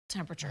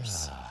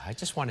temperatures. I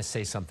just want to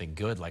say something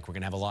good, like we're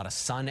going to have a lot of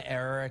sun,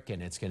 Eric,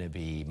 and it's going to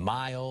be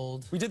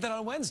mild. We did that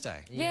on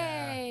Wednesday.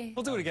 Yay.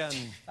 We'll do it again.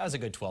 That was a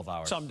good 12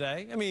 hours.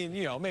 Someday. I mean,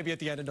 you know, maybe at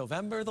the end of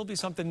November, there'll be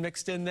something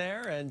mixed in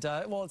there. And,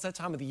 well, it's that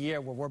time of the year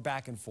where we're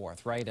back and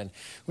forth, right? And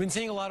we've been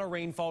seeing a lot of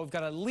rainfall. We've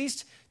got at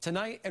least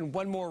tonight and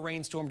one more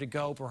rainstorm to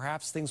go.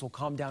 Perhaps things will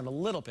calm down a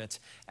little bit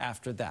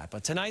after that.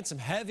 But tonight, some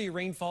heavy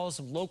rainfall,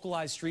 some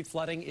localized street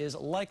flooding is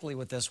likely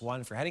with this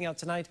one. If you're heading out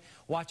tonight,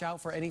 watch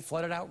out for any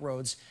flooded out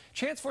roads.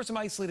 Chance for some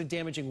isolated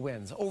damaging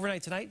winds.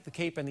 Overnight tonight, the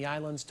Cape and the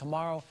islands.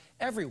 Tomorrow,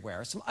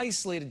 everywhere. Some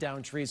isolated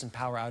downed trees and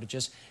power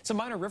outages. Some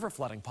minor river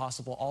flooding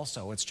possible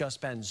also. It's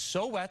just been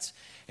so wet.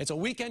 It's a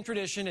weekend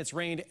tradition. It's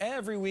rained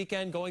every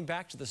weekend going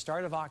back to the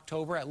start of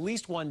October, at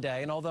least one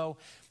day. And although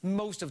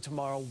most of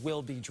tomorrow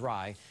will be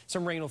dry,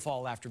 some rain will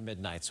fall after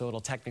midnight. So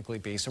it'll technically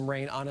be some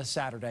rain on a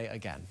Saturday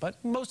again.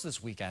 But most of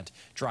this weekend,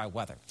 dry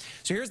weather.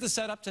 So here's the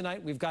setup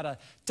tonight. We've got a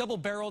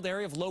double-barreled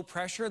area of low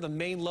pressure. The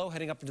main low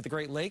heading up into the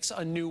Great Lakes.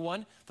 A new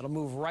one that'll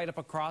move right up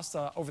across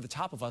over the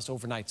top of us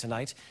overnight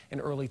tonight and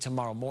early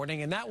tomorrow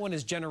morning. And that one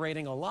is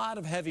generating a lot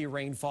of heavy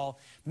rainfall,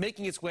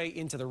 making its way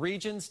into the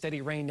region.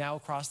 Steady rain now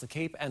across the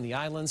Cape and the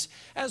islands,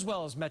 as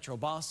well as Metro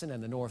Boston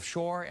and the North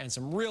Shore, and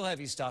some real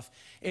heavy stuff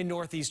in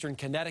northeastern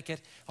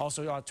Connecticut,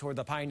 also out toward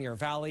the Pioneer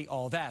Valley.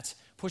 All that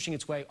pushing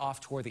its way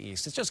off toward the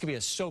east. It's just going to be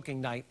a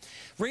soaking night.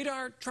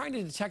 Radar trying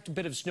to detect a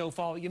bit of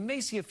snowfall. You may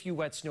see a few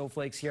wet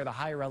snowflakes here, the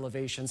higher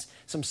elevations,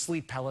 some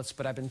sleet pellets,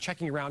 but I've been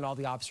checking around all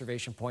the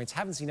observation points.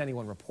 Haven't seen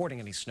anyone reporting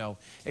any snow,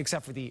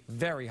 except for the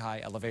very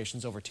high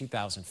elevations over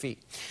 2,000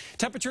 feet.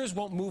 Temperatures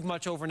won't move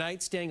much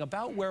overnight, staying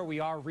about where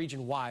we are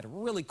region-wide.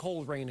 Really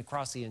cold rain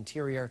across the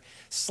interior,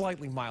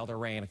 slightly milder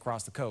rain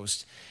across the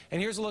coast. And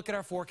here's a look at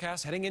our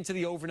forecast heading into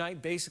the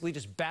overnight. Basically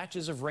just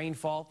batches of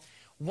rainfall.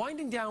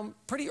 Winding down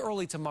pretty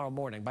early tomorrow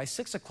morning. By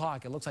 6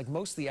 o'clock, it looks like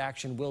most of the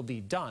action will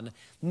be done.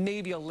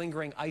 Maybe a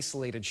lingering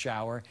isolated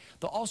shower.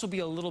 There'll also be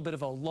a little bit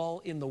of a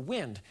lull in the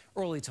wind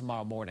early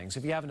tomorrow morning. So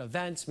if you have an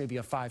event, maybe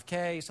a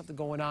 5K, something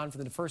going on for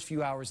the first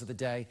few hours of the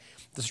day,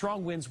 the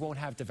strong winds won't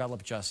have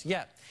developed just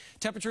yet.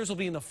 Temperatures will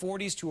be in the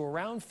 40s to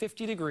around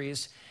 50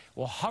 degrees.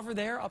 We'll hover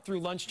there up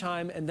through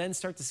lunchtime and then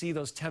start to see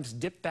those temps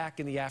dip back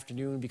in the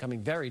afternoon,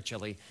 becoming very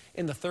chilly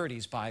in the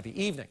 30s by the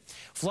evening.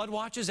 Flood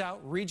watches out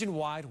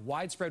region-wide,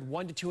 widespread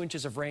 1 to 2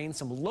 inches of rain.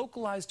 Some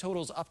localized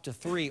totals up to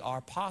 3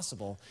 are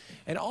possible,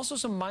 and also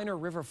some minor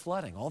river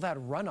flooding. All that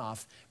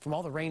runoff from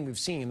all the rain we've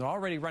seen, they're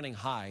already running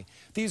high.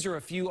 These are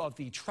a few of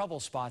the trouble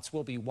spots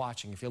we'll be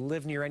watching. If you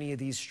live near any of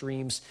these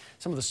streams,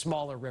 some of the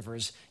smaller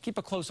rivers, keep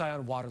a close eye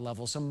on water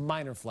levels. Some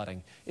minor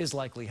flooding is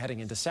likely heading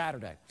into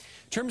Saturday.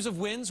 In terms of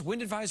winds,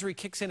 wind advisory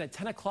kicks in at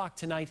 10 o'clock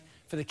tonight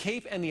for the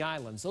Cape and the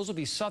islands. Those will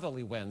be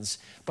southerly winds,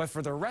 but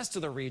for the rest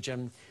of the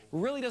region,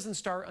 really doesn't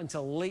start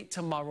until late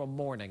tomorrow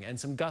morning, and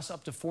some gusts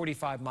up to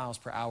 45 miles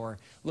per hour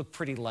look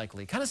pretty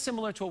likely. Kind of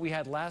similar to what we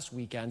had last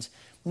weekend.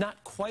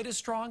 Not quite as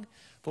strong,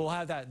 but we'll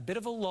have that bit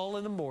of a lull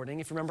in the morning.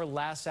 If you remember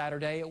last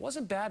Saturday, it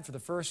wasn't bad for the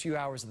first few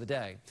hours of the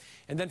day.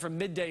 And then from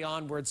midday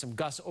onward, some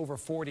gusts over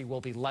 40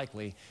 will be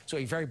likely. So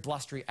a very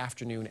blustery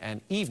afternoon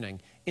and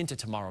evening into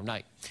tomorrow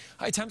night.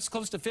 High temps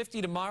close to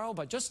 50 tomorrow,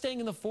 but just staying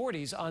in the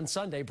 40s on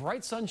Sunday.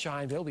 Bright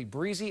sunshine. It'll be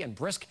breezy and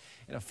brisk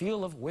and a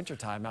feel of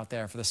wintertime out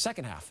there for the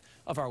second half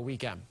of our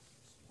weekend.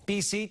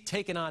 BC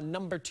taking on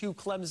number 2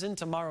 Clemson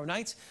tomorrow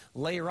night.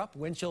 Layer up,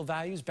 wind chill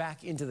values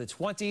back into the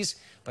 20s,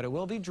 but it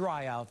will be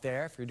dry out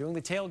there. If you're doing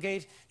the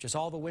tailgate, just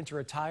all the winter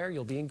attire,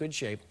 you'll be in good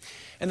shape.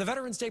 And the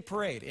Veterans Day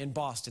Parade in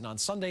Boston on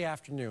Sunday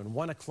afternoon,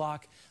 1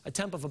 o'clock, a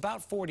temp of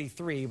about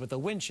 43, but the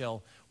wind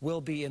chill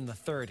will be in the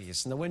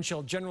 30s. And the wind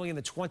chill generally in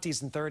the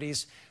 20s and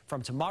 30s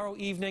from tomorrow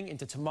evening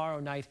into tomorrow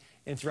night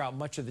and throughout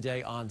much of the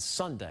day on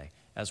Sunday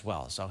as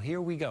well. So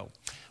here we go.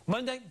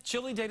 Monday,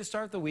 chilly day to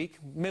start the week,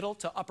 middle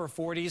to upper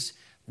 40s.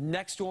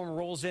 Next storm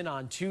rolls in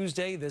on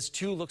Tuesday. This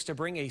too looks to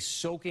bring a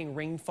soaking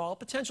rainfall,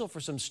 potential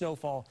for some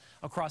snowfall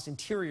across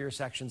interior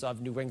sections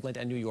of New England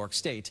and New York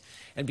State.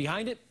 And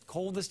behind it,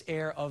 coldest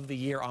air of the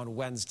year on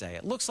Wednesday.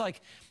 It looks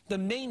like the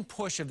main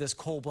push of this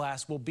cold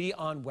blast will be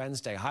on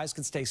Wednesday. Highs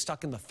can stay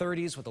stuck in the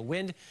 30s with the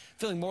wind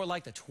feeling more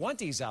like the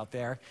 20s out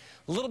there.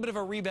 A little bit of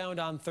a rebound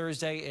on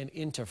Thursday and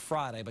into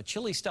Friday, but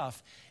chilly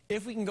stuff.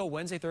 If we can go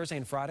Wednesday, Thursday,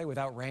 and Friday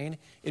without rain,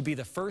 it'd be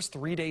the first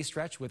 3-day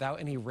stretch without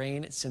any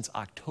rain since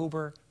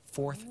October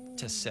 4th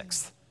to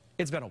 6th.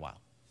 It's been a while.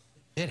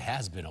 It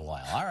has been a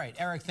while. All right,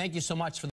 Eric, thank you so much for